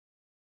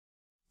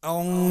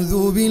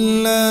أعوذ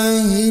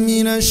بالله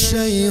من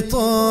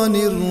الشيطان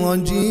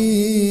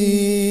الرجيم.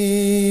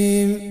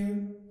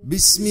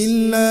 بسم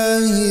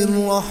الله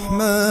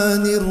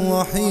الرحمن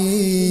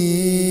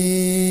الرحيم.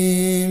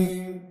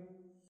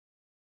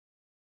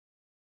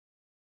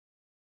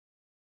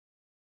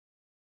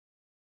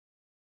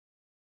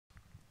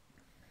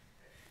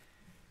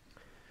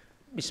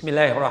 بسم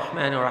الله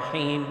الرحمن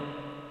الرحيم.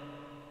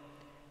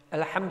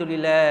 الحمد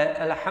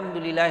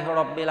لله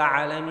رب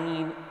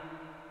العالمين،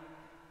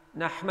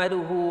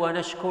 نحمده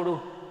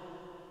ونشكره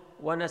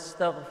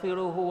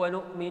ونستغفره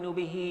ونؤمن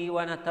به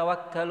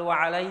ونتوكل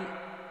عليه،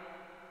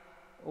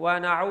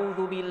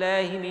 ونعوذ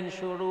بالله من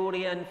شرور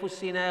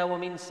أنفسنا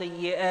ومن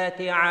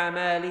سيئات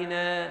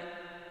أعمالنا.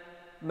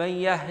 من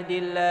يهد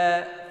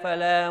الله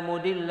فلا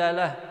مضل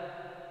له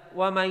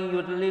ومن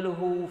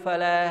يضلله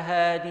فلا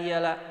هادي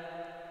له،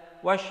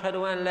 واشهد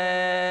ان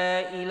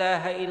لا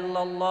اله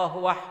الا الله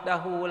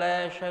وحده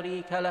لا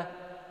شريك له،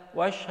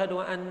 واشهد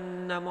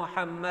ان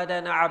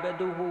محمدا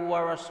عبده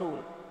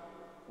ورسوله.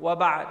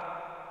 وبعد،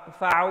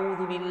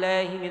 فاعوذ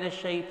بالله من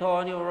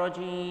الشيطان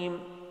الرجيم.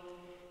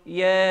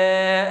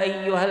 يا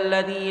ايها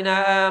الذين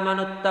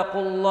امنوا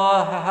اتقوا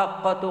الله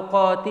حق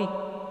تقاته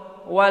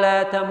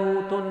ولا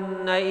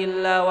تموتن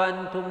الا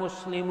وانتم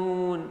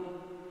مسلمون.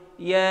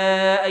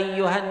 يا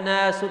أيها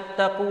الناس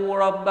اتقوا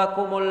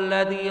ربكم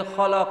الذي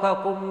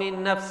خلقكم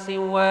من نفس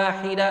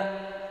واحدة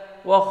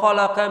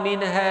وخلق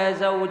منها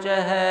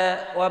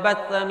زوجها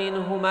وبث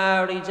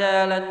منهما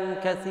رجالا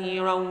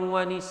كثيرا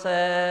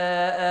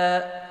ونساء،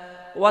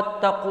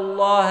 واتقوا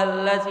الله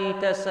الذي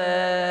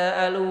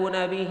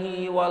تساءلون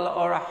به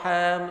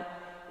والأرحام،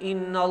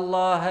 إن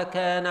الله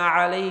كان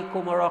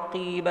عليكم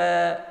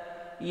رقيبا.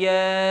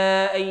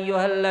 يا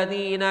أيها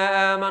الذين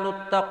آمنوا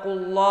اتقوا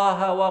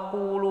الله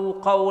وقولوا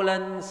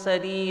قولا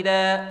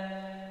سديدا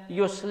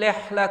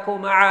يصلح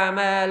لكم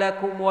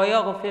أعمالكم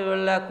ويغفر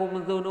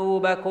لكم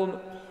ذنوبكم،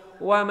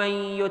 ومن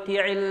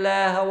يطع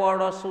الله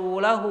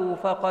ورسوله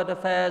فقد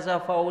فاز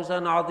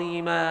فوزا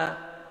عظيما.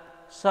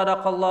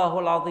 صدق الله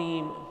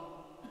العظيم.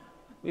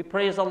 We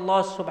praise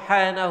Allah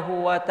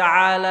subhanahu wa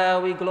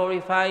ta'ala, we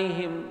glorify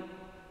Him,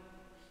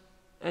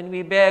 and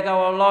we beg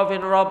our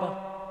loving Rabb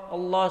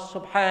Allah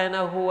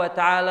subhanahu wa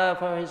ta'ala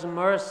for His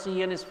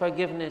mercy and His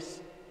forgiveness.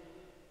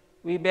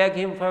 We beg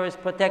Him for His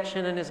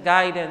protection and His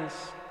guidance.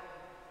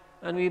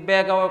 And we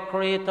beg our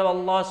Creator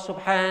Allah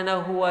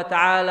subhanahu wa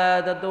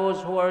ta'ala that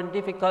those who are in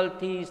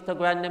difficulties to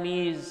grant them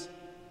ease.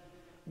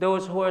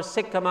 Those who are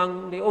sick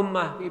among the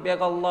ummah, we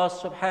beg Allah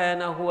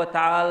subhanahu wa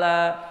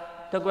ta'ala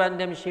to grant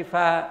them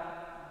shifa.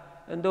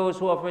 And those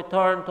who have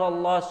returned to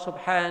Allah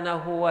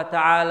subhanahu wa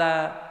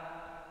ta'ala,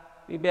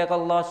 we beg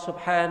Allah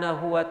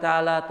subhanahu wa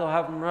ta'ala to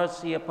have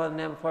mercy upon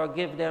them,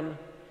 forgive them,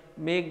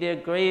 make their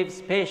graves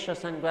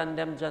spacious, and grant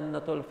them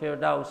Jannatul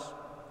Firdaus.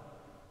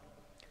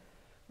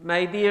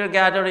 My dear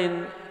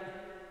gathering,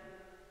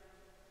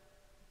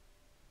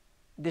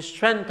 the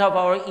strength of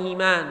our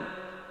Iman,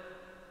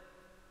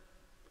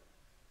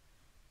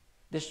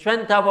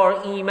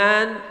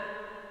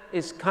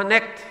 is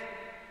connected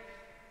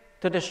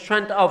to the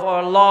strength of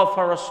our love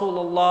for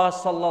Rasulullah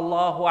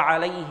sallallahu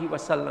alayhi wa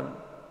sallam.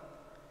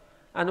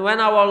 And when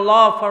our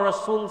love for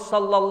Rasul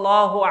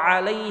sallallahu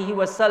alayhi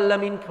wa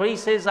sallam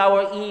increases,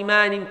 our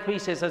Iman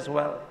increases as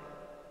well.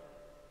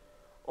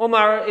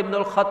 Umar ibn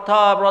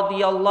al-Khattab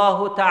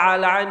radiyallahu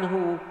ta'ala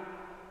anhu,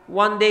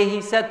 one day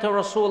he said to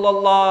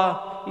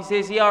Rasulullah, he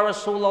says, Ya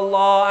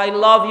Rasulullah, I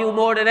love you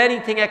more than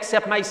anything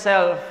except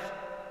myself.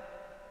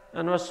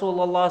 And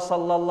Rasulullah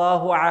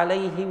sallallahu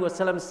alayhi wa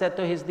sallam said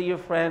to his dear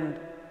friend,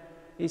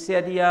 he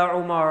said, Ya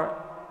Umar,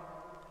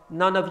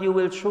 none of you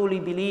will truly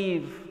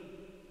believe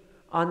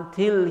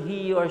until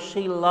he or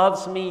she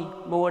loves me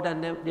more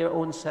than their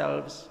own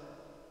selves.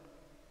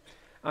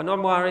 And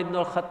Umar ibn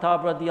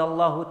al-Khattab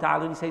radiyallahu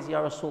ta'ala, he says,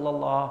 Ya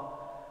Rasulullah,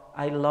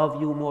 I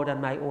love you more than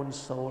my own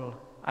soul.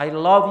 I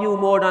love you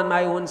more than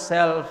my own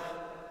self.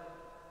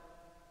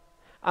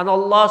 And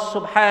Allah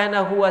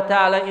subhanahu wa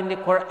ta'ala in the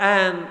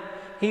Quran,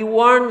 He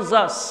warns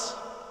us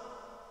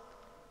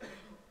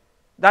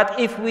that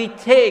if we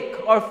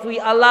take or if we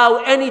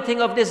allow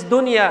anything of this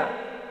dunya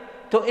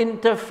to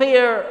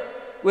interfere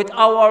with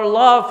our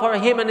love for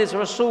Him and His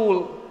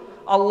Rasul,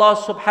 Allah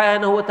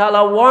subhanahu wa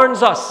ta'ala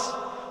warns us,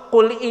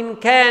 قُلْ إِنْ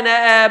كَانَ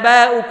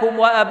آبَاؤُكُمْ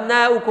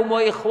وَأَبْنَاؤُكُمْ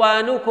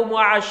وَإِخْوَانُكُمْ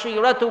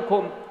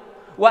وَعَشِيرَتُكُمْ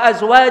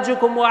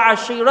وَأَزْوَاجُكُمْ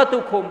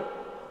وَعَشِيرَتُكُمْ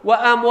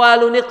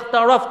وَأَمْوَالٌ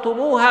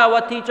اقْتَرَفْتُمُوهَا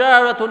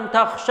وَتِجَارَةٌ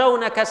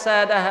تَخْشَوْنَ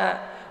كَسَادَهَا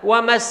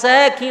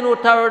وَمَسَاكِنُ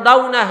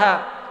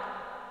تَرْضَوْنَهَا.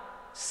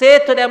 Say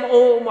to them,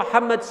 O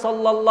Muhammad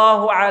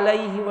sallallahu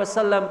alayhi wa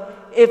sallam,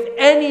 if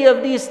any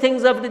of these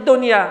things of the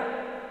dunya,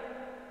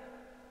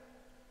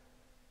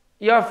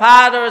 your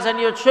fathers and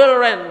your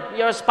children,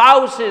 your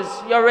spouses,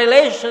 your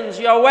relations,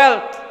 your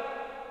wealth,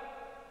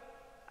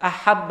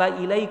 أَحَبَّ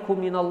إِلَيْكُمْ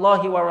مِنَ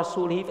اللَّهِ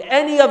وَرَسُولِهِ, if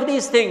any of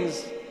these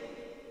things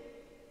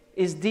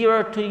is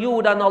dearer to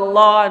you than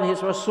Allah and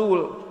His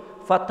Rasul,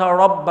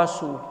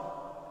 فَتَرَبَّصُوا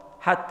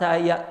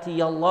حَتَّى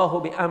يَأْتِيَ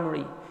اللَّهُ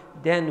بِأَمْرِهِ,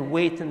 then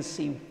wait and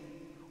see.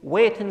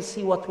 Wait and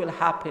see what will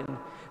happen.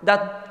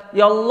 that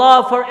your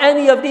love for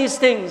any of these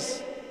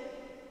things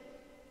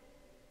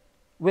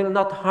will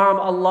not harm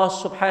Allah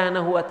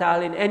subhanahu wa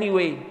ta'ala in any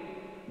way,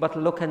 but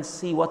look and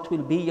see what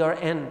will be your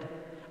end.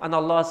 And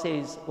Allah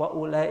says,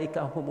 وَأُولَٰئِكَ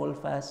هُمُ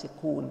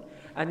الْفَاسِقُونَ.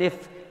 And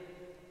if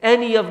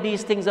any of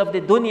these things of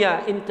the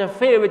dunya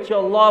interfere with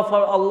your love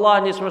for Allah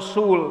and His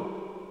Rasul,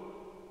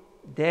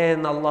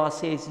 then Allah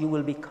says you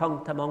will be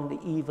counted among the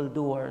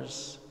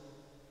evildoers,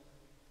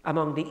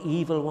 among the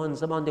evil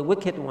ones, among the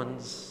wicked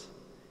ones.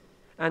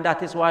 And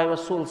that is why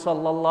Rasul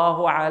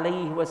sallallahu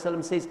alayhi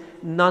wasallam says,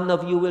 none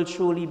of you will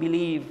truly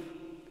believe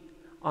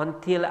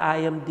until I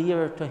am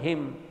dearer to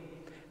him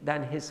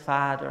than his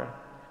father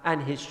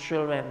and his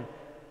children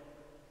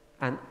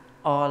and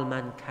all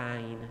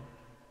mankind.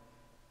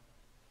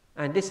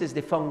 And this is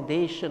the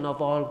foundation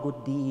of all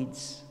good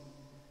deeds,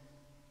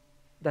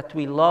 that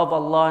we love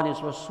Allah and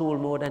His Rasul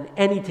more than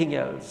anything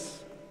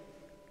else.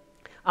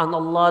 And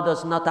Allah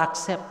does not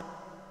accept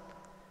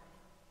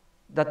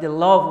that the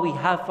love we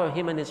have for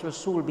Him and His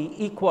Rasul be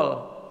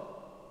equal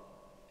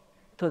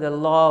to the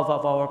love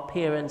of our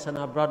parents and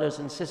our brothers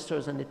and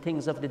sisters and the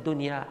things of the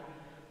dunya.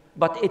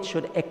 But it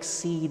should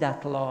exceed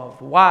that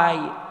love.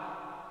 Why?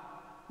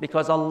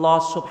 Because Allah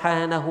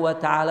subhanahu wa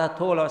ta'ala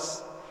told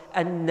us,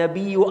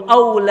 النبي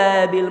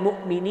أولى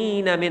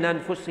بالمؤمنين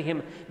من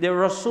أنفسهم. The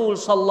Rasul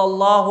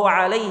sallallahu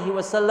alayhi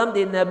wasallam,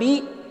 the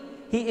Nabi,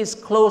 he is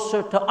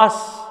closer to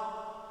us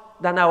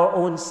than our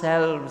own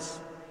selves.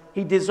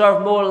 He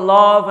deserves more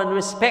love and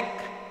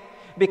respect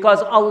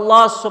because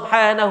Allah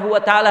subhanahu wa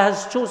ta'ala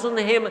has chosen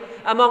him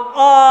among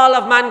all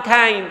of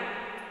mankind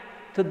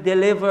to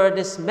deliver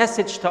this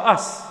message to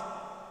us,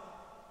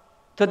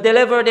 to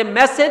deliver the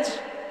message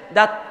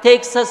that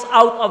takes us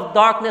out of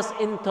darkness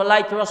into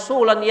light.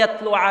 Rasulan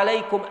yatlu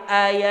alaykum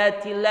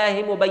ayati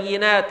Allahi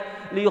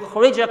mubayyinat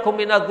liyukhrijakum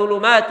min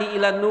adh-dhulumati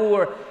ila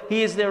an-nur.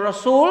 He is the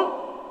Rasul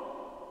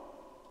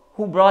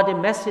who brought a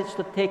message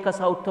to take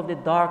us out of the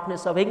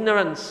darkness of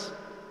ignorance,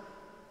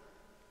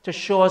 to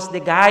show us the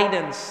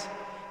guidance.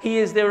 He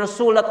is the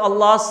Rasul that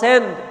Allah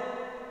sent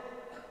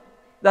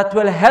that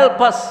will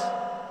help us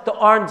to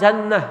earn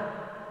Jannah.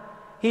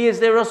 He is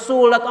the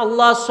Rasul that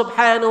Allah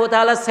subhanahu wa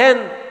ta'ala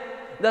sent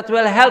that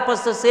will help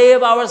us to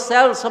save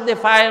ourselves from the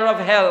fire of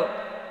hell.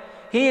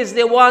 He is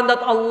the one that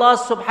Allah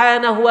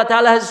subhanahu wa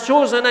ta'ala has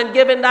chosen and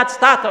given that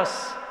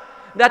status,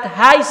 that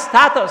high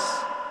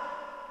status,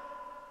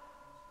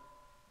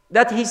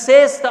 that He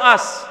says to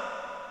us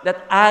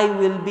that I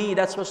will be,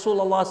 that's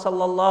Rasulullah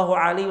sallallahu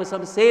alayhi wa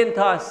sallam saying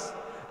to us,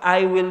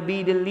 I will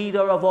be the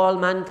leader of all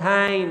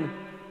mankind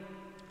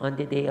on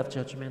the day of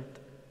judgment.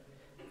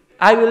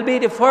 I will be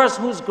the first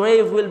whose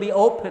grave will be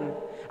open.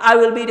 I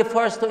will be the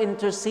first to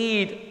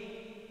intercede.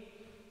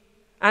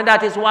 And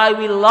that is why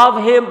we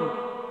love Him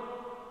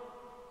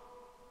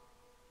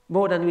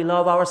more than we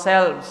love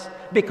ourselves,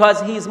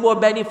 because He is more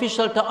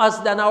beneficial to us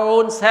than our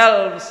own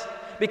selves,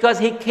 because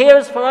He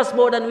cares for us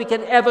more than we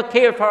can ever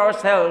care for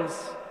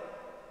ourselves.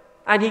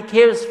 And He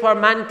cares for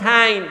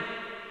mankind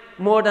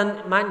more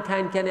than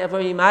mankind can ever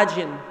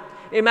imagine.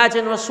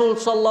 Imagine Rasul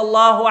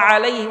sallallahu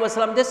alayhi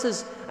wasallam. This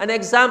is an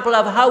example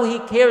of how he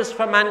cares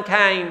for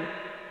mankind.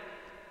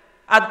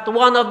 At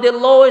one of the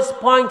lowest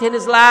point in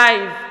his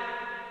life,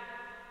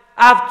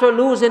 after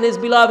losing his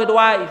beloved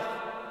wife,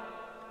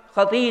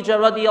 Khadija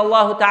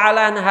radiyallahu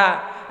ta'ala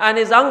anha, and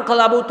his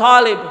uncle Abu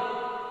Talib,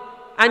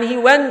 and he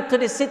went to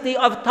the city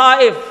of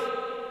Taif,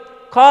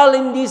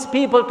 calling these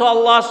people to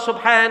Allah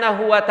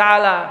subhanahu wa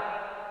ta'ala.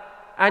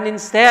 And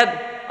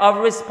instead of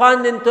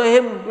responding to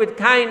him with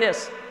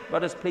kindness,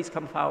 brothers, please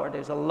come forward.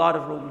 There's a lot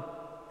of room.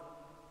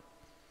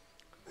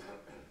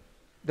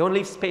 Don't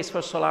leave space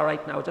for salah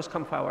right now. Just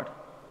come forward.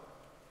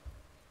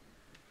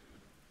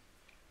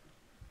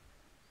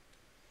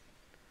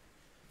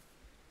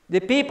 The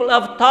people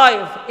of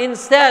Taif,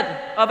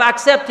 instead of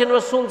accepting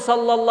Rasul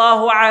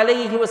sallallahu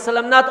alayhi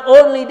wasallam, not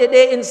only did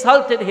they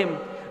insulted him,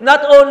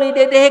 not only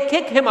did they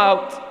kick him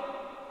out,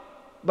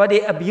 but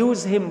they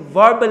abused him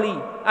verbally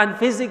and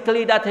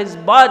physically, that his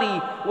body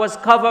was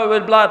covered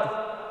with blood.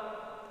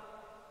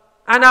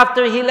 And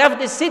after he left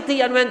the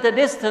city and went a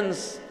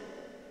distance,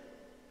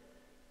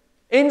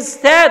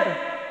 instead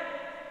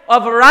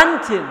of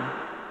ranting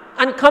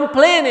and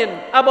complaining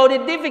about the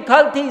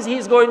difficulties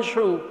he's going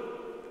through,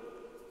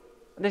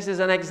 this is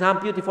an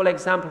example, beautiful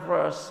example for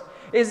us,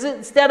 is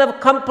instead of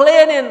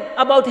complaining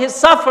about his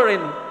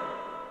suffering,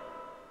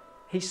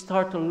 he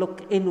started to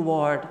look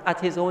inward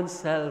at his own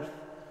self,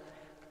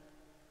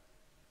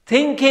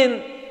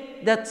 thinking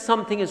that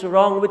something is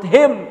wrong with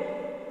him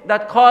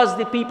that caused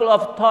the people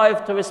of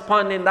Taif to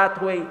respond in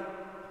that way.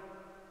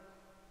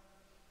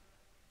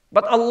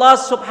 But Allah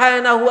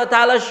subhanahu wa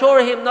ta'ala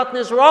assured him nothing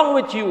is wrong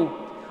with you.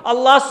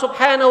 Allah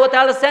subhanahu wa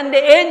ta'ala sent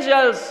the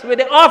angels with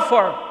the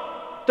offer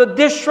to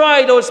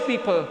destroy those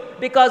people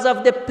because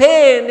of the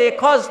pain they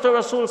caused to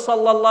Rasul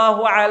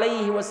sallallahu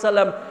alayhi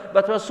wasallam.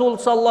 But Rasul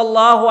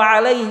sallallahu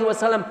alayhi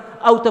wasallam,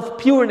 out of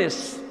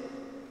pureness,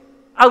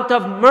 out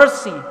of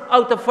mercy,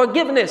 out of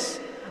forgiveness,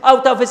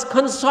 out of his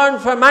concern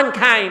for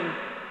mankind,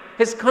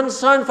 his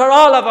concern for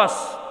all of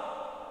us,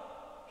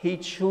 he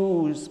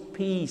chose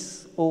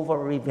peace over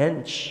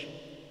revenge.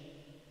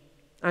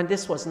 And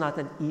this was not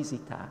an easy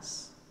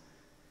task.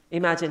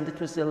 Imagine, it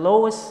was the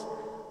lowest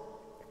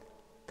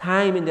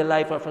time in the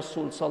life of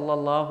Rasul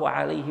sallallahu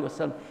alayhi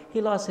wasallam.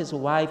 He lost his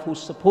wife who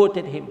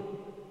supported him,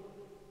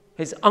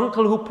 his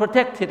uncle who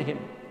protected him.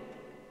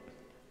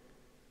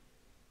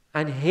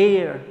 And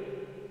here,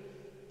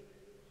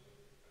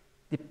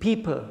 the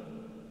people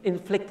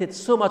inflicted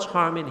so much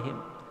harm in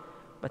him,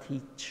 but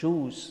he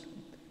chose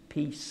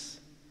peace.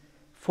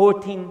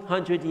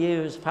 1400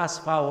 years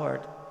fast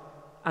forward,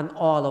 and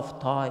all of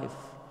Taif,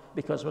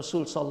 because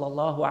Rasul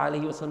sallallahu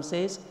alayhi wasallam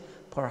says,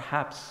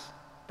 perhaps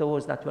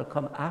those that will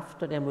come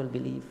after them will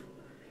believe.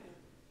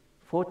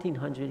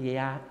 1400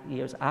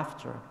 years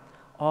after,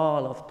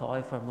 all of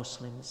Taif are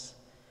Muslims,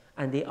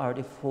 and they are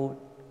the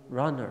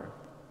forerunner,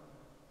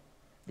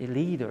 the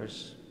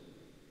leaders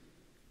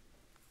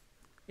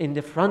in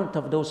the front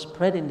of those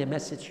spreading the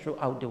message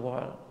throughout the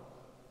world.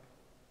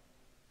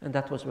 And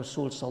that was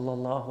Rasul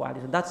sallallahu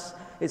alaihi wasallam. That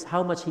is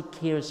how much he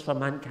cares for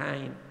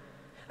mankind.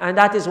 And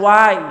that is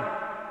why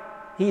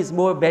he is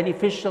more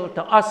beneficial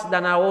to us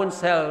than our own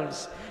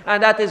selves.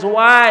 And that is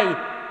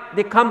why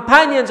the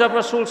companions of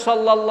Rasul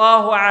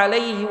sallallahu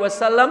alaihi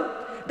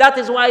wasallam, that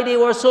is why they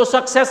were so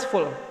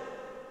successful.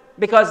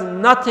 Because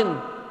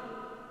nothing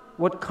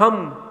would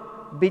come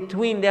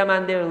between them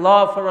and their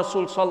love for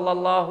Rasul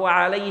sallallahu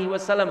alaihi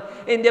wasallam.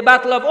 In the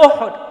battle of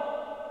Uhud,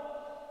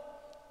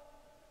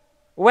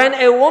 when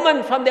a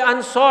woman from the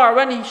Ansar,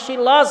 when she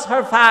lost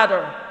her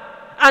father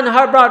and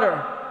her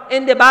brother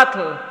in the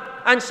battle,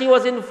 and she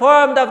was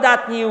informed of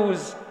that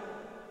news,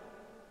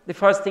 the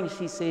first thing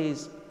she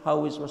says,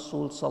 how is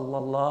Rasul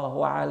sallallahu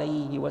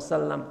alayhi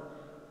wasallam?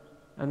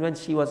 And when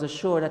she was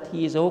assured that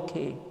he is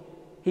okay,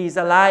 he is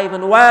alive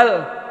and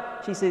well,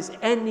 she says,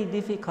 any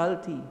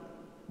difficulty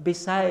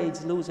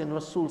besides losing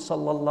Rasul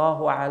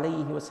sallallahu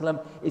alayhi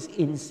wasallam is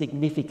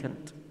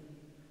insignificant.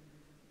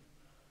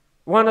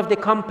 One of the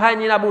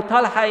companions, Abu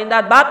Talha, in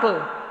that battle,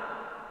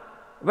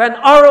 when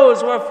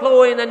arrows were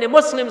flowing and the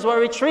Muslims were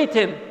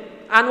retreating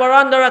and were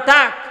under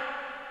attack,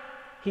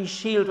 he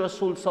shielded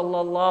Rasul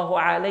sallallahu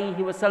alayhi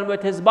wasallam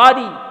with his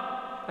body.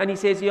 And he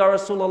says, Ya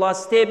Rasulullah,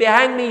 stay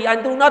behind me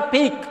and do not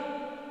peek.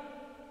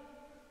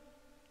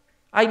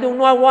 I do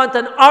not want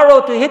an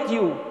arrow to hit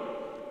you.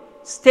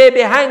 Stay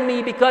behind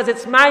me because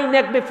it's my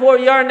neck before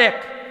your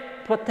neck.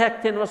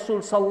 Protecting Rasul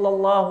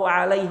sallallahu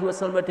alayhi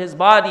wasallam with his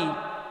body.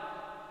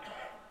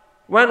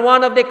 When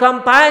one of the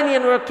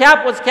companions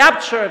was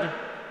captured,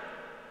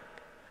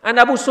 and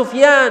Abu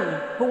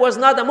Sufyan, who was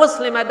not a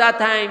Muslim at that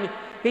time,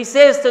 he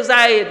says to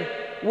Zayd,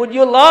 would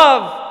you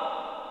love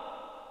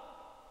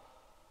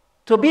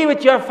to be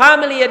with your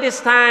family at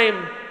this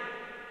time?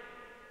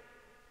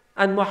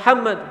 And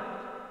Muhammad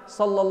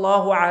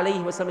sallallahu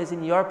alayhi wasallam is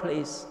in your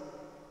place.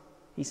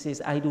 He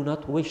says, I do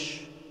not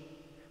wish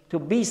to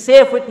be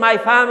safe with my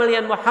family,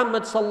 and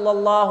Muhammad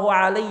sallallahu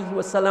alayhi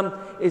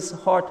wasallam is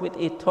hurt with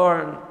a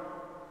thorn.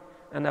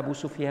 And Abu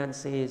Sufyan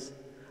says,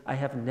 I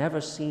have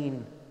never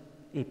seen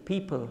a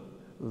people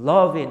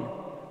loving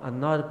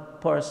another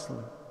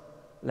person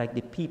like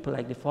the people,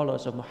 like the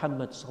followers of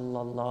Muhammad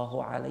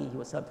sallallahu alayhi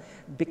wasallam.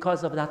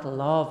 Because of that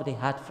love they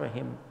had for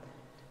him,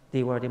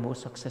 they were the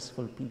most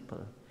successful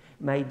people.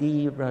 My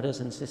dear brothers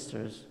and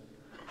sisters,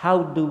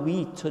 how do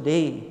we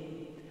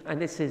today,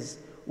 and this is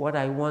what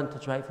I want to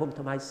drive home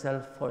to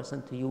myself first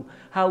and to you,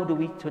 how do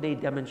we today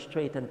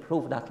demonstrate and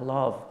prove that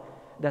love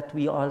that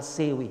we all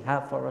say we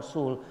have for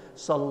Rasul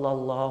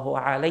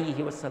sallallahu alayhi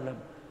wasallam?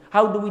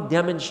 How do we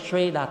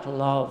demonstrate that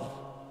love?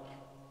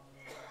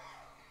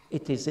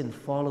 It is in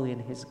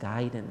following his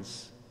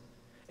guidance.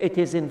 It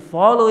is in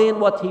following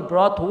what he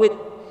brought with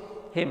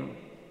him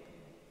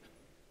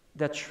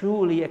that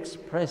truly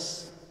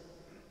express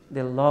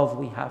the love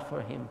we have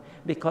for him.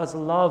 Because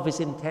love is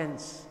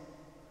intense,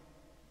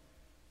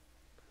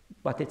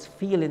 but its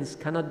feelings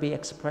cannot be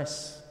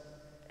expressed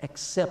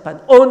except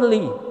and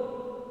only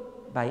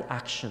by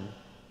action.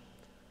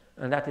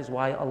 And that is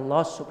why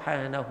Allah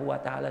subhanahu wa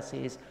ta'ala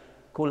says,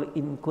 Qul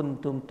in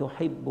kuntum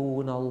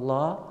tuhibbuna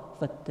Allah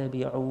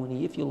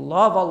fattabi'uni. If you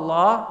love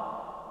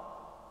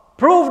Allah,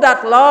 prove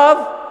that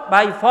love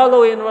by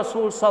following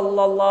Rasul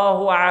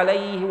sallallahu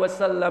alayhi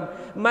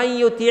wasallam. Man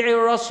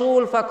yuti'i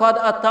Rasul faqad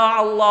ata'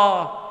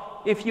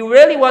 Allah. If you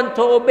really want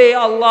to obey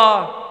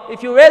Allah,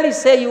 if you really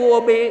say you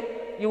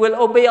will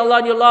obey Allah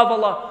and you love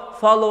Allah,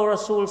 follow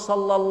Rasul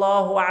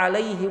sallallahu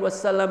alayhi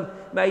wasallam.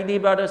 My dear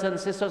brothers and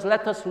sisters,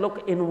 let us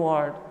look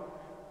inward.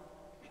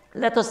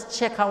 Let us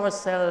check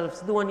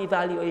ourselves, do an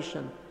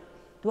evaluation.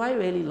 Do I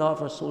really love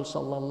Rasul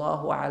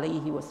sallallahu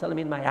alayhi wasallam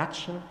in my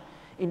action,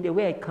 in the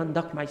way I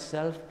conduct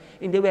myself,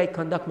 in the way I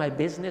conduct my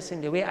business, in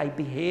the way I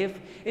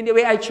behave, in the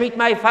way I treat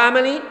my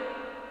family?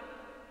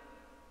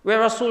 Where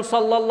Rasul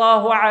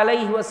sallallahu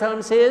alayhi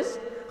wasallam says,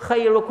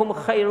 khayrukum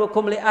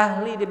khayrukum li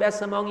ahli, the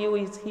best among you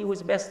is he who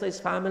is best to his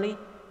family.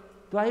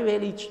 Do I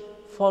really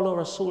follow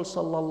Rasul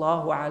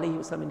sallallahu alayhi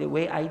wasallam in the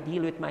way I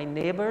deal with my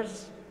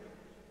neighbors?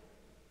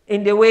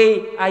 In the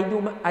way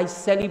I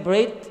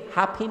celebrate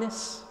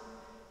happiness?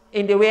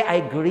 In the way I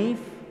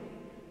grieve?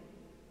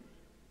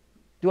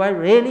 Do I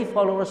really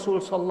follow Rasul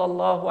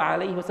sallallahu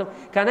alayhi wa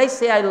sallam? Can I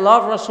say I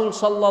love Rasul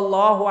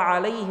sallallahu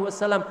alayhi wa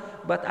sallam,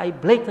 but I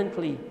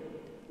blatantly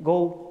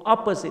go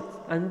opposite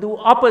and do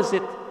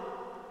opposite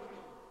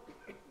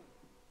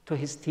to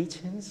his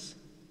teachings?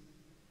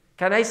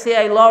 Can I say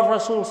I love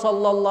Rasul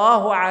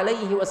sallallahu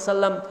alayhi wa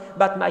sallam,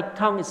 but my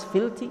tongue is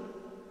filthy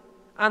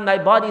and my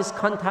body is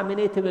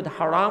contaminated with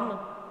haram?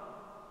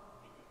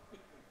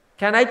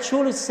 Can I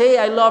truly say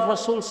I love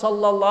Rasul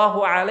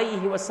sallallahu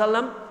alayhi wa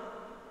sallam,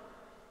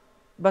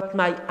 but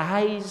my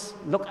eyes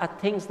look at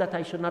things that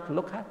I should not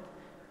look at,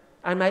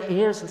 and my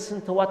ears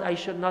listen to what I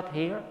should not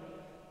hear?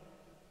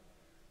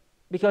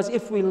 Because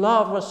if we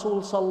love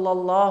Rasul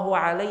sallallahu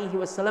alayhi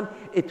wa sallam,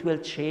 it will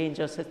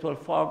change us, it will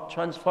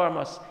transform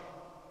us,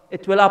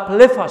 it will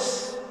uplift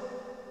us.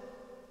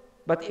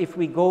 But if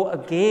we go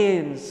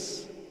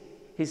against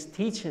his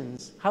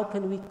teachings, how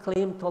can we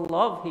claim to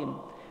love him?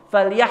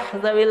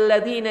 فَلْيَحْذَرِ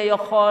الَّذِينَ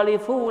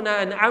يَخَالِفُونَ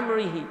عَنْ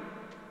أَمْرِهِ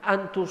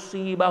أَنْ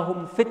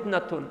تُصِيبَهُمْ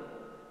فِتْنَةٌ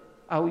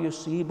أَوْ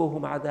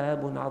يُصِيبُهُمْ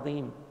عَذَابٌ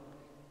عَظِيمٌ.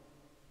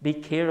 Be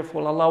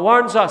careful. Allah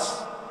warns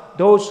us,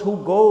 those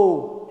who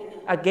go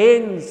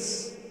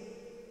against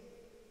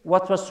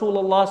what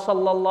Rasulullah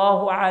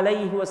sallallahu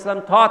alayhi wa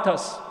sallam taught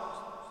us,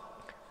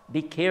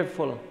 be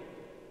careful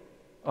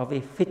of a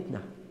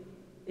fitna,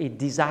 a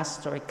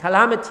disaster, a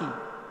calamity.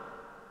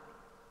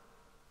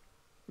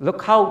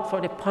 Look out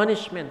for the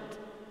punishment,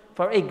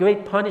 for a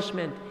great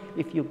punishment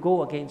if you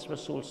go against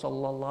Rasul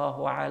sallallahu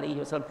alayhi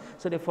wa sallam.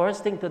 So the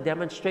first thing to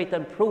demonstrate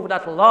and prove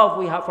that love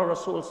we have for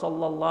Rasul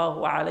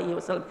sallallahu alayhi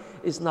wa sallam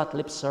is not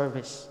lip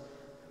service,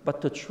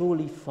 but to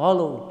truly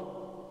follow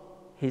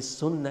his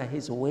sunnah,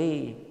 his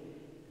way.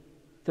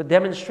 To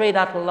demonstrate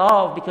that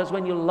love, because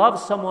when you love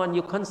someone,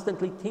 you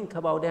constantly think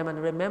about them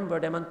and remember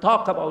them and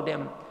talk about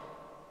them.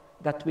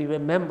 That we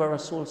remember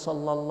Rasul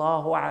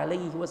sallallahu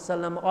alayhi wa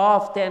sallam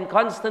often,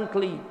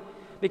 constantly,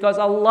 because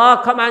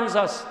Allah commands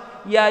us,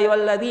 Ya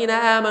ayyuhalladhina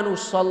amanu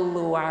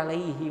sallu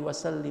alayhi wa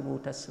sallimu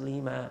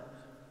taslima.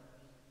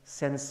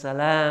 Send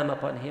salam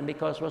upon him,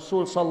 because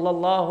Rasul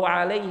sallallahu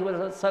alayhi wa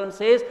sallam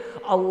says,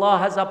 Allah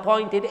has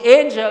appointed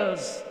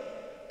angels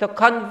to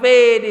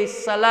convey the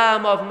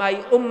salam of my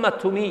ummah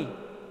to me.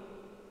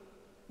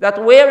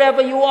 That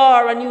wherever you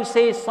are and you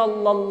say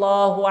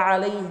sallallahu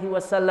alayhi wa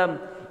sallam,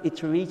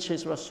 it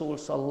reaches Rasul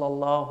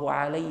sallallahu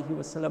alayhi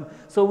wa sallam.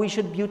 So we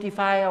should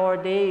beautify our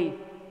day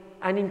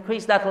and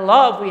increase that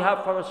love we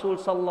have for Rasul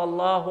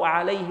sallallahu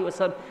alayhi wa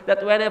sallam,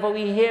 that whenever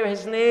we hear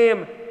his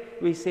name,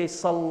 we say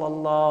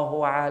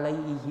sallallahu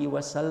alayhi wa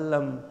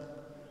sallam.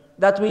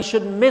 That we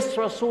should miss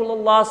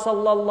Rasulullah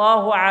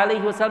sallallahu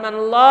alayhi wa sallam and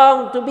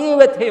long to be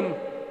with him.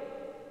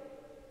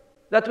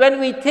 That when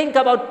we think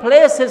about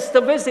places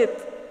to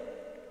visit,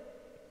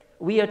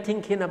 we are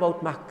thinking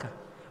about Makkah,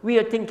 we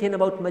are thinking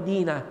about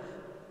Medina,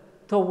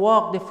 to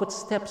walk the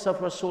footsteps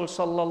of Rasul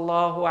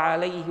sallallahu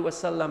alayhi wa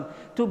sallam,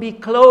 to be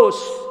close,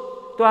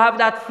 to have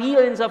that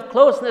feelings of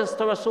closeness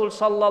to Rasul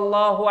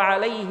sallallahu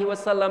alayhi wa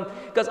sallam.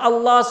 Because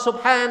Allah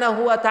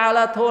subhanahu wa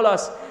ta'ala told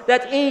us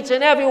that each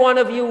and every one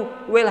of you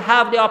will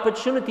have the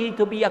opportunity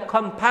to be a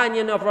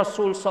companion of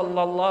Rasul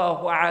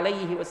sallallahu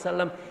alayhi wa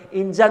sallam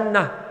in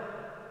Jannah.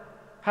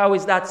 How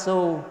is that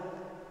so?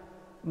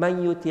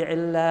 Man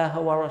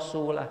yuti'illaha wa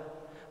rasulah,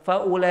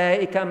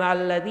 فأولئك مع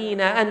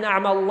الذين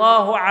أنعم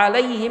الله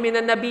عليهم من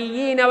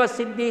النبيين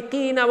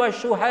والصديقين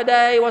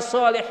والشهداء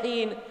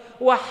والصالحين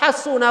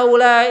وحسن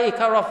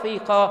أولئك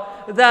رفيقا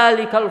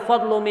ذلك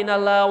الفضل من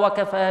الله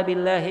وكفى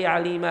بالله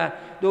عليما.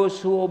 Those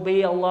who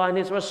obey Allah and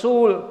His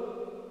Rasul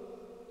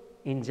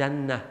in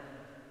Jannah,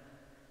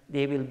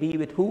 they will be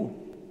with who?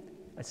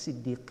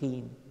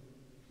 As-Siddiqeen.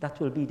 That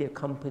will be their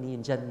company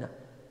in Jannah.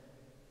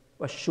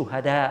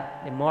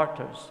 والشهداء, the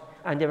martyrs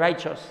and the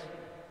righteous.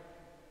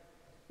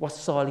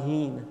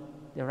 Was-Salihin,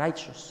 the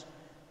righteous,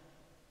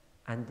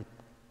 and the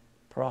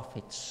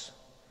prophets.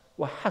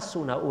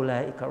 وَحَسُنَ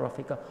أُولَٰئِكَ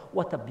رَفِيقًا.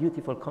 What a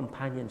beautiful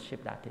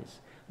companionship that is.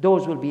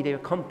 Those will be their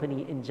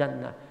company in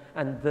Jannah.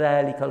 And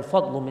ذَلِكَ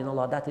الْفَضْلُ مِنَ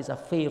اللَّهِ. That is a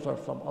favor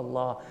from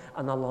Allah.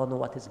 And Allah knows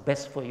what is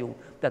best for you.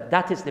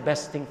 That is the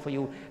best thing for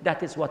you.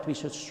 That is what we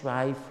should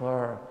strive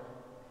for.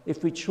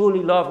 If we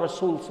truly love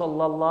Rasul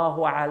sallallahu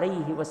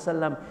alayhi wa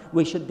sallam,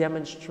 we should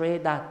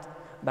demonstrate that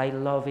by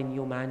loving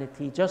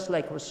humanity. Just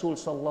like Rasul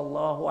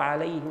sallallahu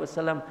alayhi wa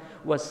sallam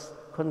was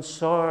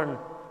concerned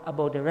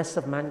about the rest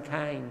of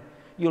mankind.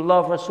 You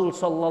love Rasul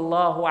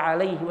sallallahu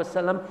alayhi wa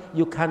sallam,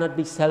 you cannot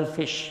be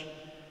selfish.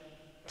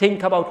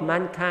 Think about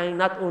mankind,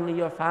 not only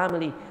your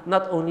family,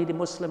 not only the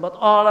Muslim, but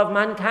all of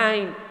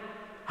mankind.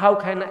 How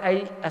can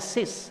I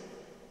assist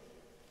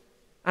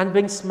and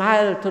bring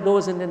smile to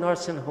those in the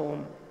nursing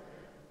home?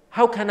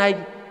 How can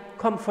I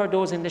comfort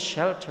those in the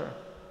shelter?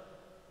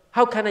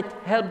 How can I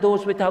help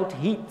those without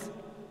heat?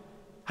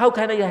 How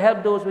can I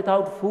help those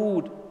without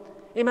food?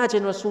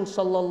 Imagine Rasul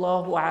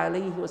sallallahu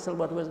alayhi wa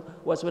sallam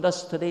was with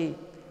us today.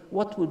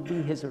 What would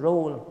be his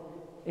role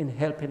in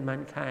helping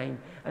mankind?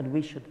 And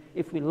we should,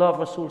 if we love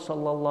Rasul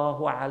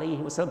sallallahu alayhi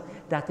wa sallam,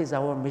 that is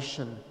our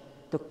mission,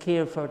 to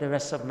care for the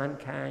rest of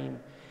mankind.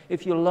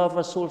 If you love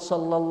Rasul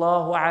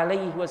sallallahu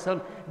alayhi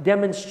wasallam,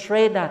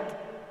 demonstrate that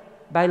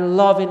by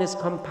loving his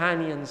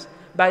companions,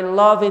 by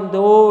loving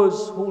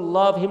those who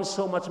love him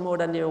so much more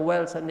than their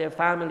wealth and their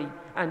family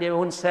and their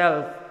own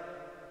self.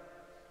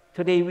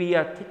 Today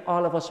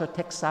all of us are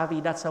tech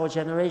savvy. That's our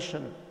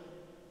generation,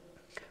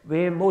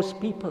 where most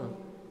people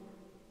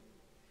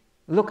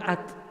look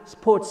at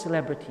sports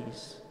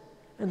celebrities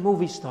and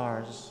movie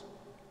stars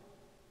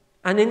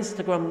and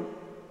Instagram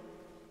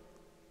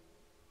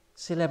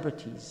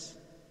celebrities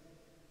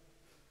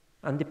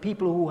and the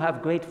people who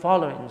have great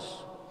followings.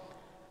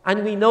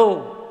 And we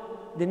know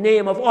the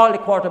name of all the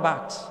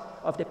quarterbacks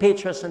of the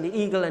Patriots and the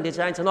Eagles and the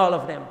Giants and all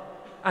of them.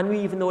 And we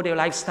even know their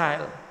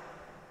lifestyle.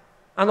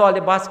 And all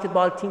the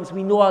basketball teams,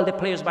 we know all the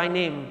players by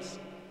names.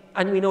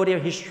 And we know their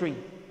history.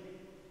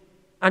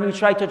 And we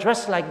try to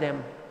dress like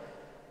them.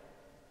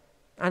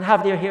 And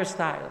have their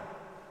hairstyle.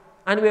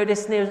 And wear the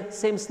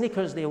same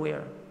sneakers they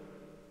wear.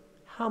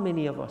 How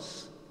many of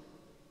us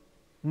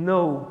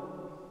know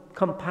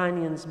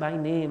companions by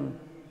name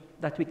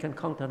that we can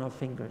count on our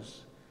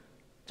fingers?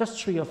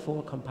 Just 3 or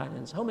 4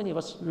 companions. How many of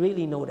us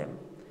really know them?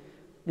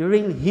 The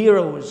real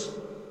heroes.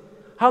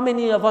 How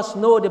many of us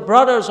know the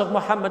brothers of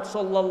Muhammad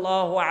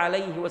sallallahu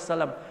alayhi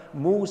wasallam?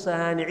 Musa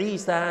and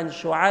Isa and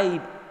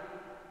Shu'aib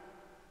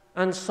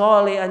and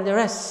Saleh and the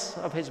rest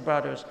of his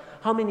brothers.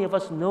 How many of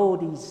us know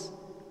these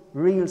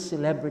real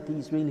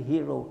celebrities, real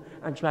heroes,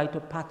 and try to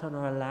pattern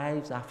our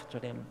lives after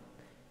them?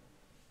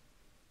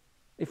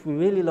 If we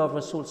really love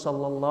Rasul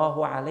sallallahu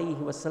alayhi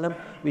wasallam,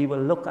 we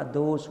will look at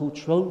those who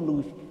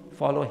truly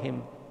follow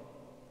him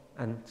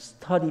and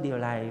study their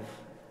life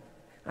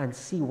and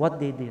see what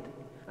they did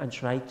and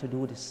try to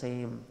do the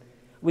same.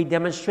 We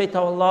demonstrate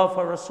our love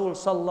for Rasul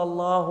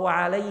sallallahu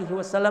alayhi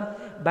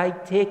wasallam by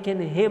taking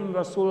him,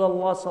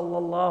 Rasulullah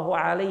sallallahu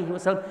alayhi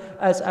wasallam,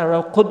 as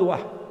our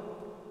qudwah.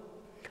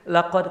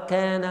 لَقَدْ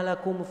كَانَ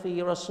لَكُمْ فِي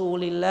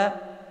رَسُولِ اللَّهِ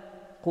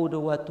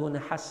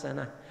قُدْوَةٌ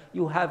حَسَنَةٌ.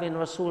 You have in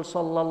Rasul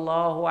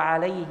sallallahu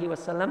alayhi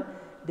wasallam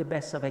the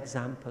best of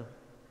example.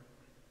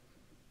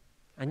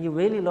 And you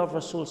really love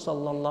Rasul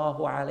sallallahu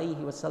alayhi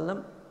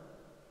wasallam,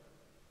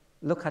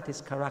 look at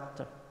his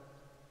character.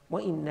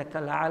 وَإِنَّكَ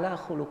لَعَلَى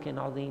خُلُقٍ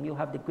عَظِيمٍ. You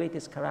have the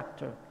greatest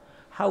character.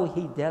 How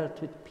he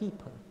dealt with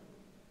people.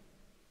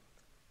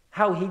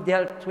 How he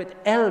dealt with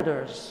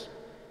elders.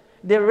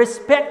 The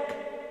respect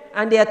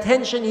and the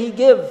attention he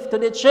gave to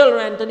the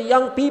children, to the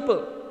young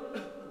people.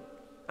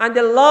 And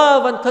the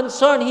love and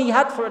concern he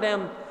had for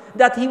them,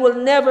 that he will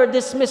never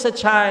dismiss a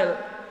child.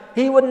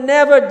 He would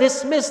never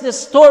dismiss the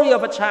story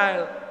of a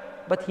child,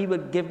 but he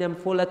would give them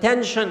full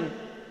attention.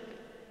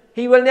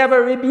 He will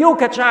never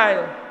rebuke a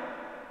child.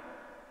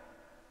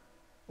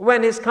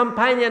 When his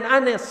companion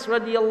Anas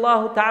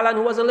radiallahu ta'ala,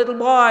 who was a little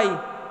boy,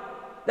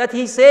 that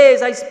he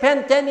says, I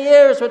spent 10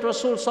 years with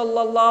Rasul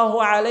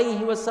sallallahu alayhi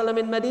wasallam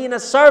in Medina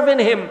serving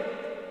him.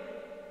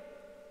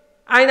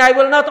 And I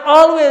will not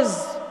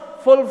always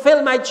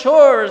fulfill my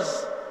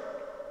chores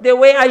the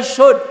way I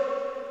should.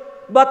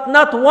 But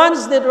not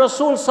once did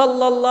Rasul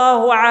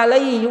sallallahu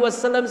alayhi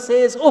wasallam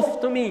says, uff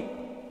to me.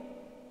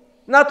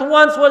 Not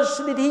once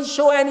did he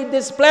show any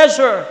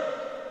displeasure.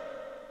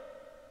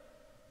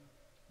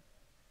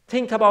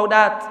 Think about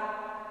that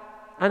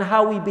and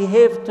how we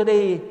behave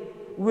today,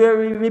 where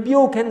we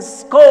rebuke and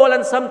scold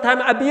and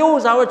sometimes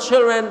abuse our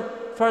children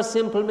for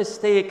simple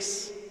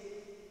mistakes.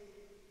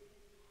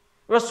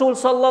 Rasul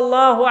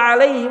sallallahu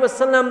alayhi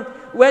wasallam,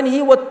 when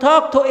he would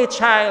talk to a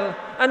child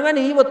and when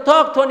he would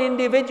talk to an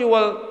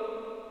individual,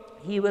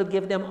 he will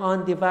give them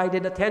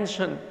undivided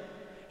attention.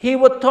 He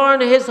would turn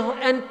his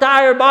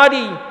entire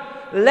body,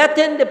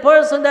 letting the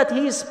person that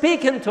he is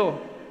speaking to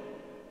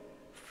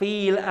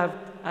feel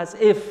as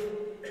if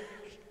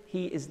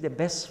he is the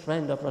best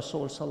friend of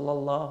Rasul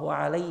sallallahu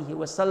alayhi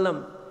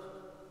wasallam.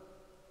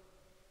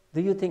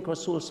 Do you think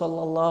Rasul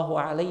sallallahu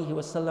alayhi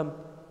wasallam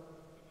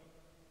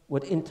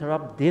would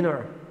interrupt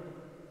dinner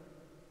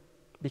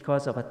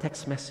because of a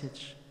text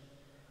message?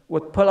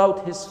 Would pull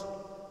out his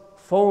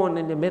phone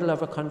in the middle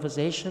of a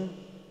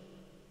conversation?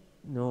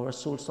 No,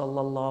 Rasul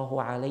sallallahu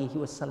alayhi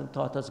wasallam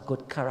taught us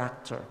good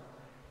character.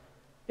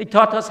 He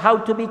taught us how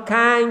to be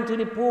kind to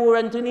the poor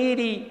and to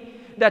needy.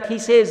 That he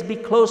says, be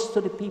close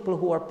to the people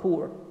who are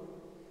poor.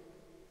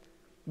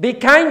 Be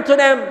kind to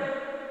them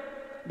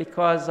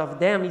because of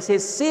them. He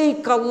says,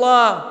 seek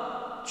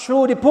Allah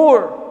through the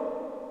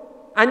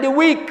poor and the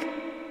weak,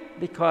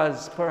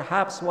 because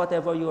perhaps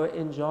whatever you are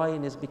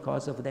enjoying is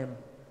because of them.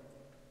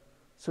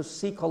 So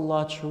seek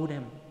Allah through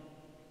them.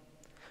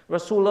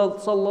 Rasulullah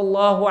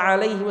sallallahu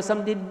alayhi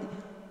wasallam, the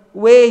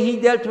way he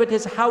dealt with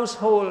his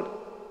household,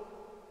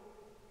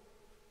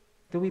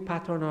 do we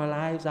pattern our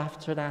lives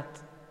after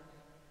that?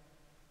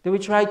 Do we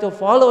try to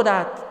follow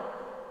that?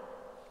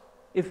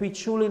 If we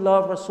truly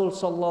love Rasul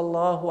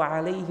sallallahu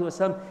alayhi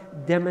wasallam,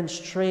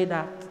 demonstrate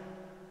that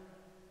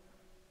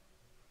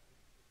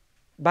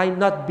by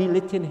not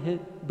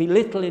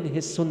belittling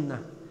his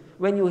sunnah.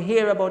 When you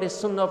hear about the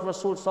sunnah of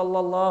Rasul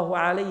sallallahu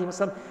alayhi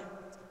wasallam,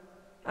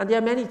 and there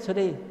are many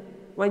today,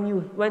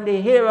 when they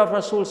hear of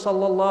Rasul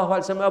sallallahu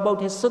alayhi wasallam about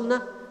his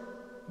sunnah,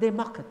 they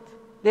mock it.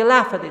 They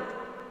laugh at it.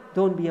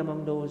 Don't be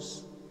among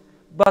those.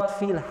 But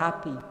feel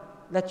happy.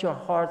 Let your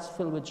hearts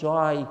fill with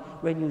joy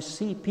when you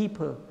see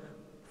people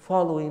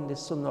following the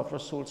sunnah of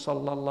Rasul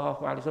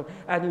sallallahu alaihi wasallam.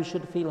 And you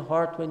should feel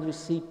hurt when you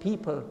see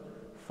people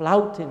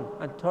flouting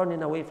and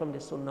turning away from the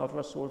sunnah of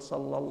Rasul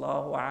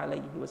sallallahu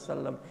alaihi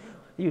wasallam.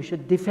 You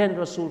should defend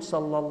Rasul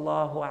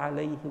sallallahu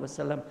alaihi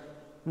wasallam,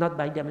 not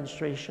by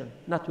demonstration,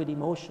 not with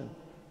emotion,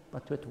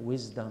 but with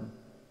wisdom,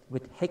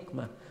 with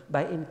hikmah,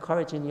 by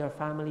encouraging your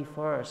family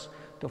first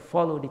to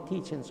follow the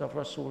teachings of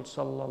Rasul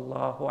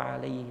sallallahu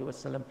alaihi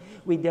wasallam.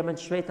 We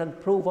demonstrate and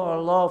prove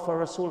our love for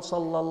Rasul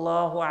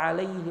sallallahu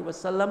alaihi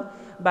wasallam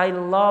by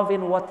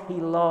loving what he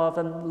loved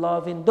and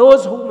loving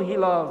those whom he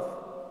loved.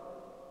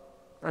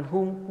 And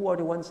who are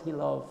the ones he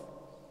loved?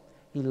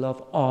 He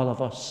loved all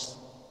of us.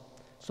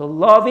 So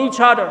love each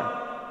other,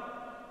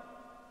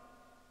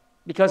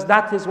 because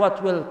that is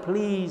what will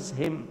please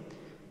him.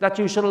 That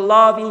you should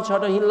love each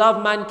other. He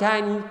loved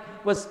mankind. He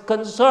was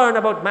concerned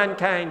about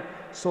mankind.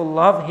 So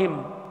love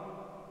him.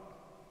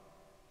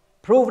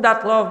 Prove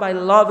that love by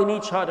loving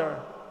each other.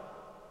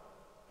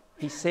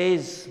 He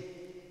says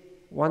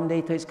one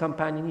day to his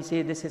companion, he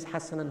said, this is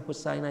Hassan and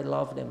Hussein, I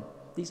love them.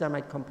 These are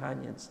my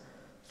companions.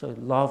 So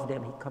love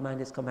them. He commanded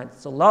his companions.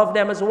 So love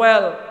them as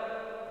well.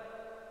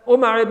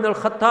 Umar ibn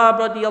al-Khattab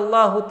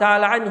radiyallahu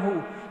ta'ala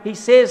anhu, he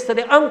says to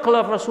the uncle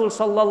of Rasul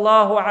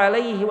sallallahu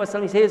alayhi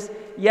wasallam, he says,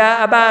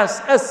 Ya Abbas,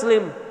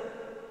 Aslim.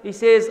 He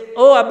says,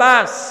 Oh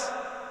Abbas,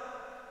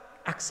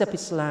 accept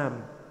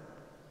Islam.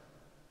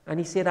 And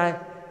he said,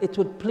 it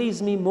would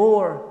please me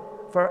more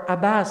for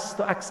Abbas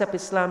to accept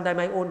Islam than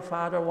my own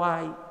father.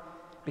 Why?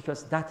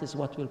 Because that is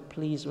what will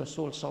please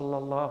Rasul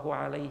sallallahu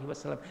alayhi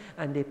wasallam.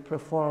 And they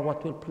prefer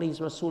what will please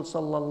Rasul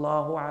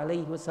sallallahu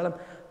alayhi wasallam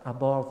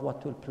above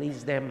what will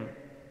please them.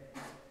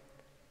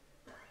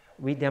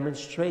 We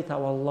demonstrate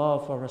our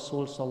love for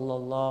Rasul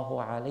sallallahu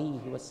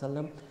alayhi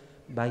wasallam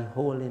by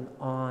holding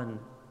on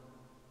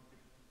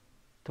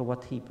to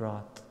what he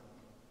brought.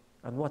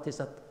 And what is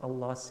that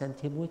Allah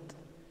sent him with?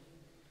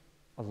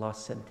 Allah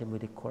sent him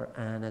with the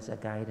Quran as a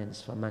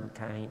guidance for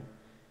mankind.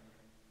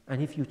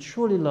 And if you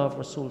truly love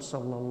Rasul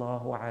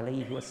sallallahu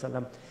alayhi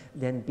wasallam,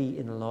 then be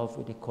in love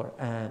with the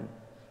Quran.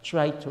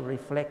 Try to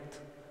reflect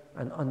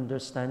and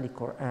understand the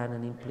Quran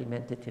and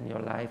implement it in your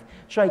life.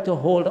 Try to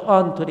hold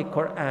on to the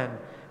Quran,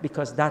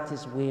 because that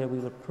is where we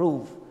will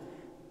prove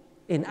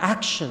in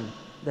action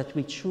that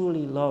we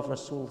truly love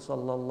Rasul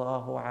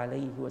sallallahu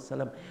alayhi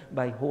wasallam,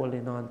 by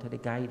holding on to the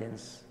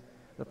guidance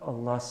that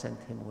Allah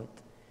sent him with.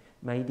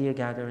 My dear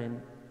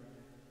gathering,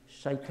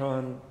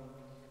 Shaitan,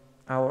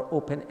 our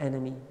open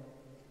enemy,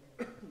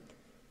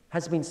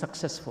 has been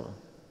successful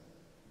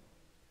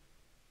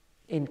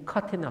in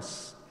cutting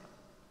us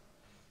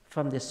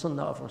from the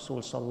sunnah of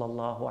Rasul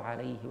sallallahu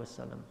alayhi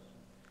wasallam.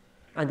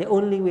 And the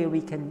only way we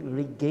can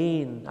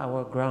regain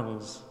our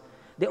grounds,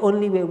 the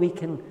only way we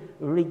can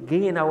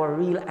regain our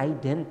real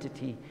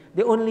identity,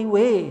 the only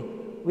way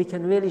we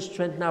can really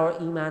strengthen our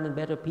iman and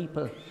better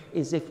people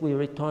is if we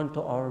return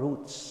to our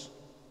roots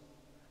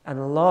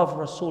and love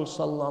Rasul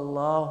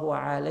sallallahu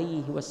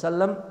alayhi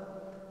wasallam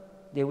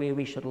the way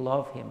we should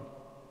love him.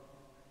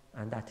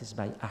 And that is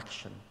by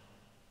action,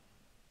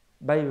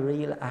 by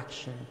real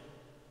action,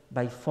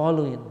 by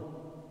following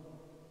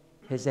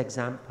his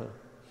example,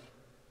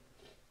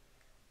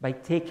 by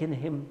taking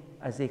him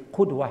as a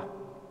qudwa,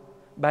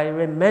 by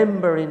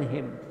remembering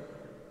him,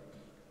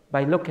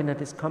 by looking at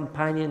his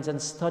companions and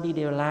study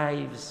their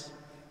lives,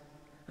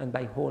 and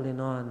by holding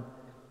on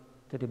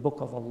to the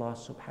book of Allah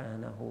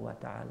subhanahu wa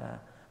ta'ala.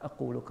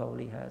 أقول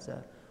قولي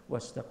هذا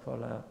واستغفر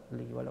الله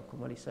لي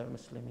ولكم ولسائر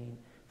المسلمين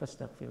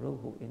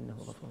فاستغفروه إنه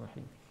غفور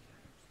رحيم.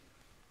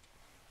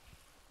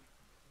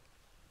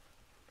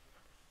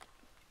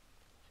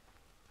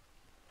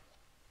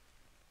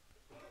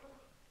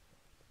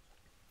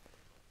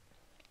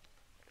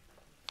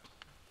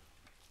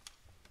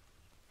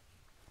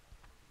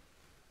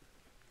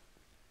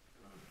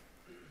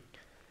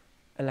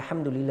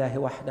 الحمد لله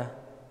وحده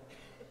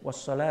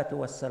والصلاة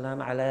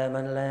والسلام على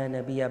من لا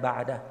نبي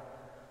بعده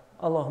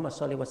اللهم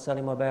صل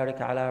وسلم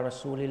وبارك على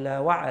رسول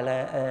الله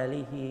وعلى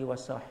آله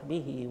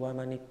وصحبه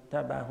ومن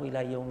اتبعه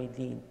إلى يوم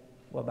الدين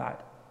وبعد.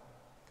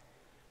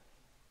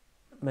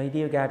 My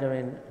dear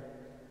gathering,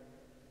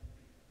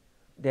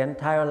 the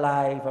entire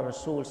life of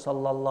Rasul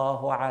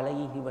sallallahu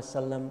alayhi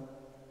wasallam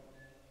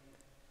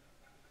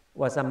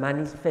was a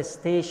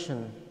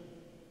manifestation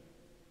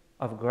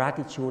of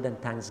gratitude and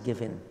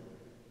thanksgiving.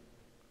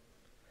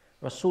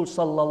 Rasul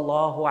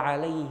sallallahu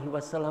alayhi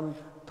wasallam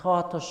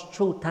taught us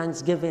true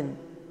thanksgiving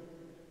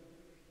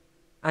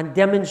and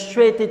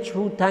demonstrated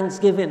true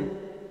thanksgiving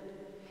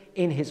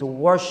in his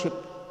worship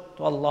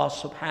to Allah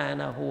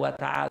subhanahu wa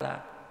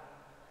ta'ala.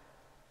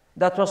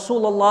 That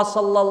Rasulullah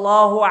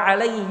sallallahu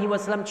alayhi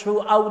wasallam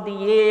throughout the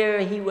year,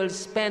 he will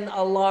spend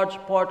a large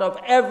part of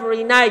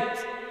every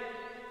night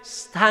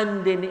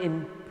standing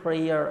in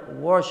prayer,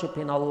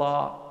 worshiping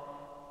Allah.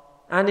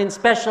 And in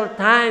special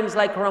times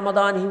like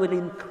Ramadan, he will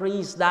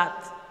increase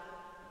that.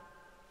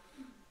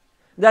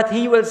 That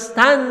he will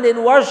stand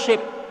in worship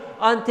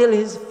until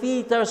his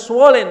feet are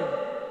swollen.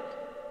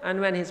 And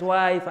when his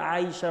wife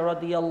Aisha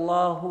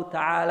radiyallahu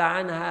ta'ala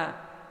anha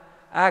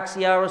asked,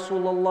 Ya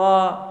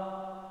Rasulullah,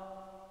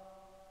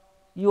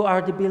 you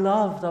are the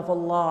beloved of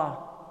Allah.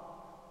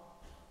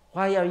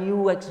 Why are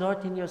you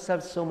exhorting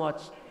yourself so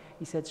much?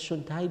 He said,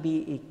 shouldn't I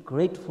be a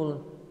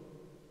grateful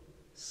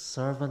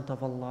servant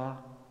of Allah?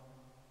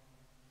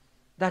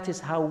 That is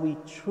how we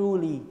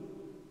truly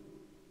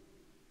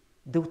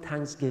do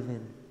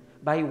thanksgiving,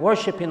 by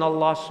worshipping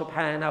Allah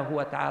subhanahu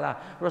wa ta'ala.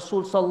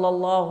 Rasul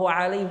sallallahu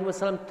alayhi wa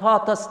sallam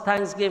taught us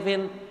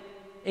thanksgiving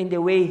in the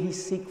way he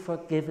seek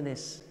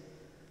forgiveness.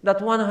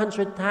 That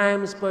 100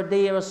 times per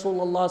day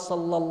Rasulullah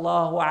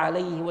sallallahu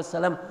alayhi wa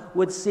sallam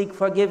would seek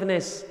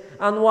forgiveness.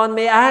 And one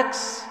may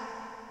ask,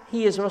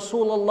 he is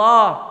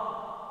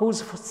Rasulullah,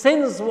 whose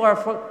sins were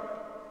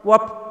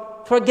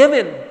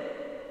forgiven.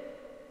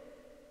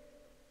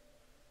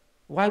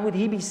 Why would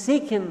he be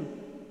seeking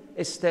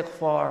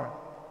istighfar?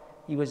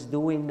 He was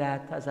doing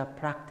that as a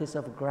practice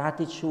of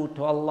gratitude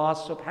to Allah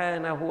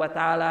subhanahu wa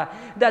ta'ala,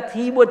 that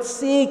he would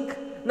seek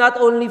not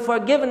only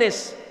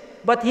forgiveness,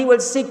 but he will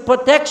seek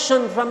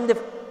protection from the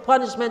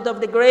punishment of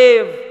the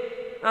grave.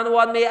 And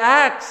one may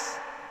ask,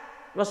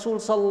 Rasul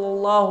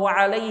sallallahu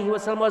alayhi wa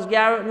sallam was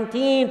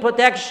guaranteeing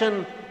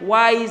protection.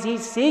 Why is he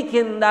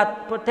seeking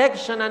that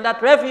protection and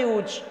that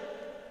refuge?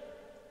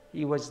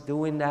 He was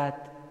doing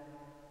that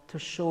to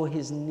show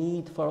his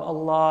need for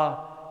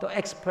Allah, to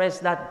express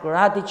that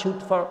gratitude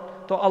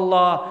to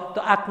Allah,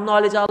 to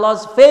acknowledge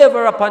Allah's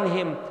favor upon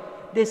him.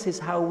 This is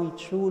how we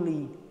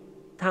truly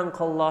thank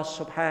Allah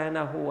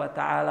subhanahu wa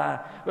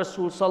ta'ala.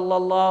 Rasul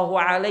sallallahu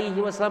alayhi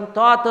wa sallam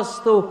taught us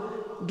to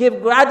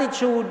give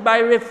gratitude by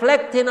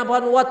reflecting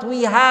upon what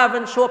we have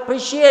and show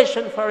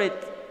appreciation for it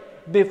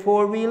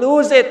before we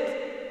lose it.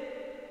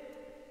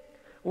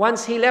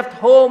 Once he left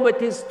home with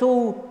his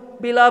two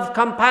beloved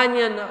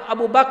companions,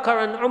 Abu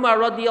Bakr and Umar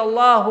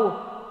radiyallahu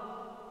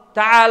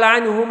ta'ala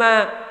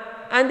anhuma,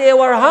 and they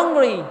were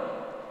hungry,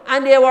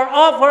 and they were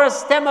offered a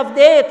stem of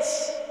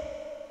dates,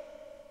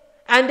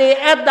 and they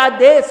ate that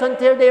dates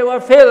until they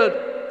were filled.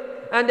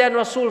 And then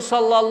Rasul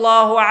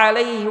sallallahu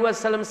alayhi wa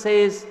sallam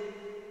says,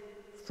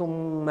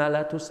 ثُمَّ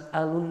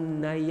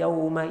لَتُسْأَلُنَّ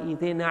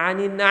يَوْمَئِذٍ عَنِ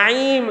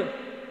النَّعِيمِ.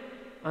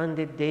 On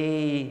the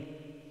day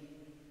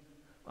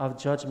of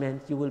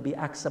judgment, you will be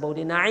asked about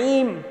the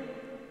na'im.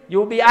 You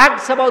will be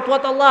asked about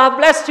what Allah has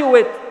blessed you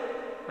with.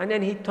 And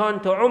then he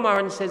turned to Umar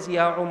and says,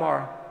 Ya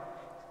Umar,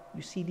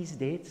 you see these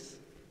dates?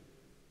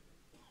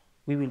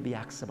 We will be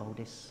asked about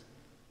this.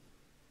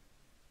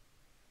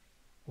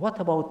 What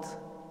about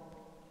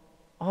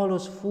all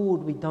those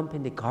food we dump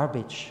in the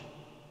garbage?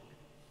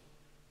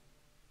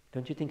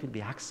 Don't you think we'll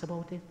be asked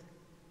about it?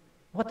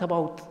 What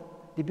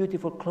about the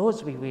beautiful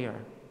clothes we wear,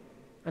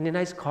 and the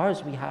nice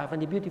cars we have,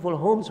 and the beautiful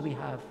homes we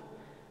have,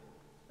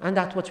 and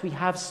that what we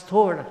have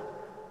stored,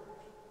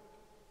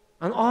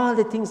 and all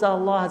the things that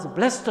Allah has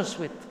blessed us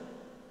with?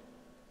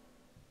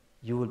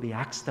 You will be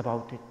asked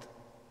about it.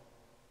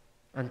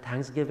 And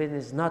thanksgiving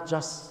is not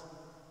just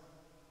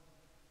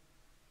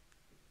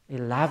a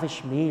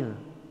lavish meal,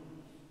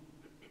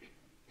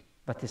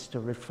 but it's to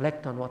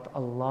reflect on what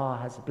Allah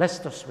has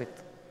blessed us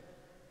with.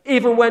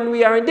 Even when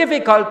we are in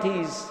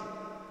difficulties,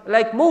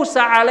 like Musa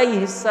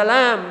alayhi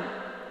salam,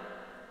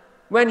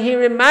 when he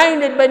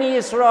reminded Bani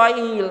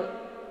Israel,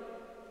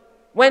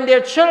 when their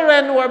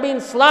children were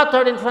being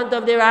slaughtered in front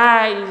of their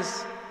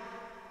eyes,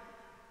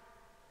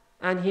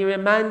 and he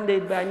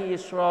reminded Bani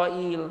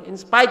Israel, in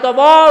spite of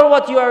all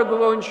what you are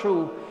going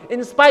through,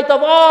 in spite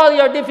of all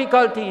your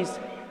difficulties,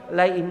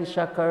 لَإِن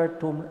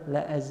شَكَرْتُمْ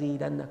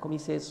لَأَزِيدَنَّكُمْ. He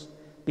says,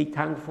 be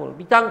thankful.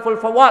 Be thankful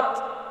for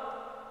what?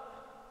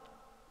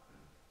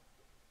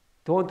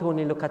 Don't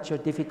only look at your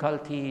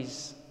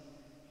difficulties.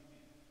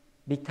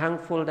 Be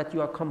thankful that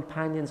you are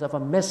companions of a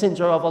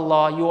messenger of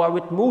Allah. You are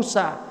with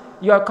Musa.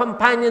 You are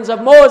companions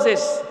of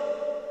Moses.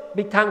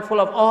 Be thankful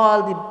of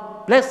all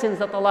the blessings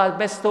that Allah has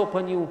bestowed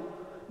upon you,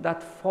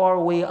 that far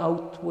way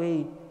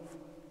outweigh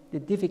the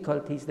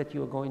difficulties that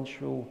you are going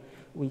through.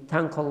 We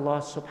thank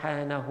Allah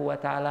subhanahu wa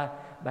ta'ala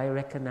by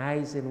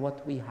recognizing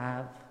what we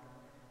have.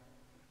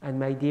 And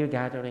my dear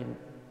gathering,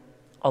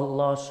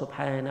 Allah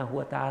subhanahu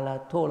wa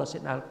ta'ala told us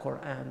in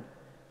Al-Quran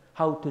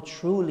how to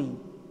truly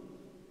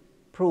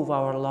prove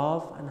our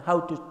love and how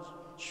to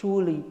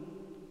truly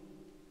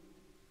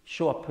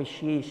show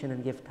appreciation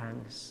and give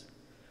thanks.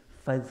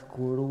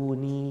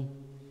 فَاذْكُرُونِي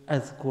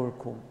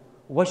أَذْكُرْكُمْ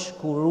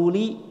وَاشْكُرُوا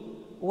لِي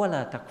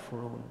وَلَا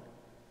تَكْفُرُونَ.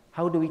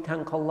 How do we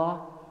thank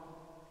Allah?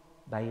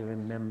 By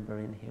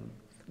remembering Him,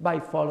 by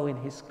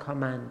following His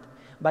command,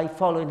 by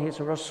following His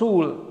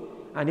Rasul.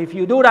 And if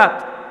you do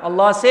that,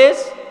 Allah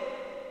says,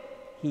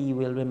 He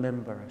will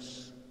remember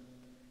us.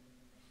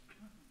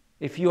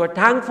 If you are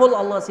thankful,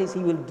 Allah says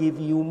He will give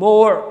you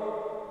more.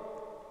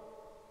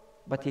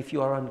 But if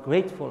you are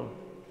ungrateful,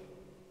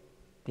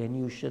 then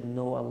you should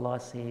know Allah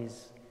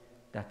says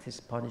that His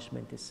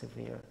punishment is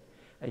severe.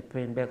 I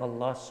pray and beg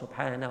Allah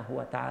subhanahu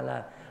wa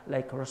ta'ala,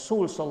 like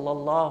Rasul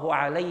sallallahu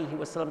alayhi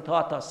wa sallam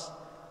taught us,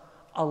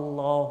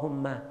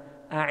 Allahumma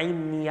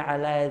a'inni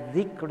ala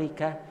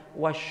dhikrika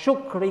wa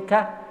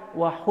shukrika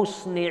wa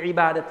husni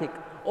ibadatik.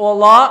 O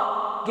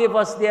Allah, give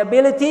us the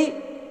ability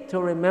to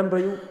remember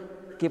you.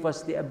 Give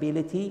us the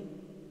ability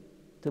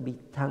to be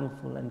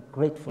thankful and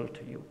grateful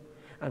to you.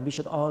 And we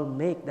should all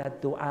make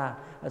that dua,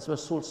 as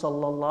Rasul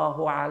sallallahu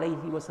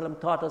alayhi wasallam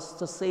taught us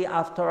to say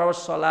after our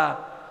salah.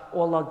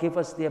 O Allah, give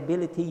us the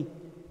ability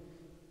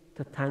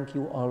to thank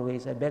you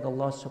always. I beg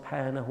Allah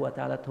subhanahu wa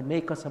ta'ala to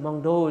make us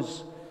among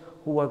those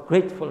who are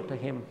grateful to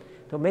Him,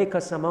 to make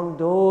us among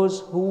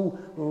those who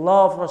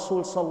love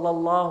Rasul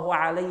sallallahu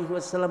alayhi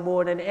wasallam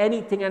more than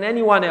anything and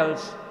anyone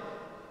else,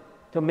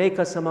 to make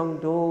us among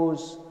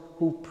those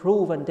who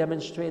prove and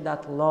demonstrate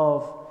that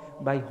love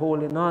by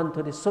holding on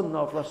to the sunnah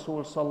of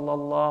Rasul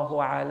sallallahu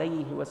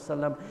alayhi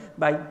wasallam,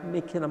 by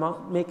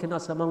making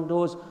us among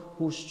those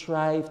who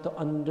strive to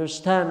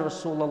understand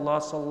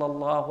Rasulullah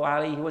sallallahu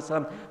alayhi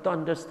wasallam, to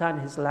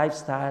understand his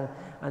lifestyle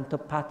and to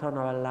pattern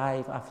our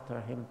life after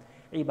him.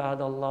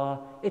 عباد الله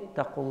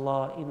اتقوا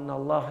الله إن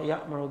الله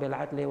يأمر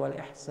بالعدل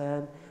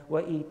والإحسان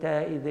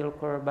وإيتاء ذي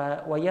القربى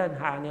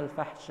وينهى عن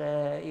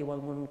الفحشاء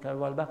والمنكر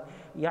والبغي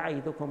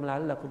يعظكم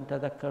لعلكم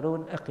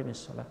تذكرون. أقم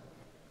الصلاة.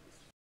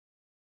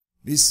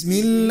 بسم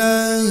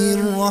الله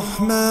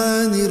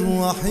الرحمن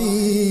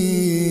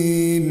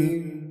الرحيم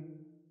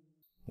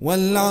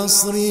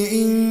والعصر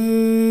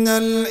إن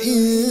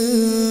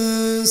الإنسان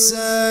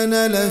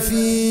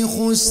لفي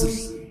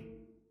خسر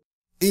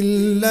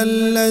إلا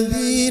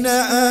الذين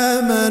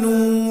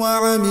آمنوا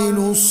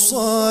وعملوا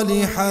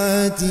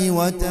الصالحات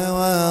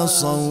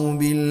وتواصوا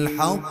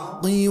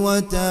بالحق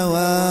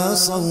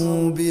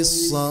وتواصوا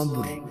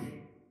بالصبر.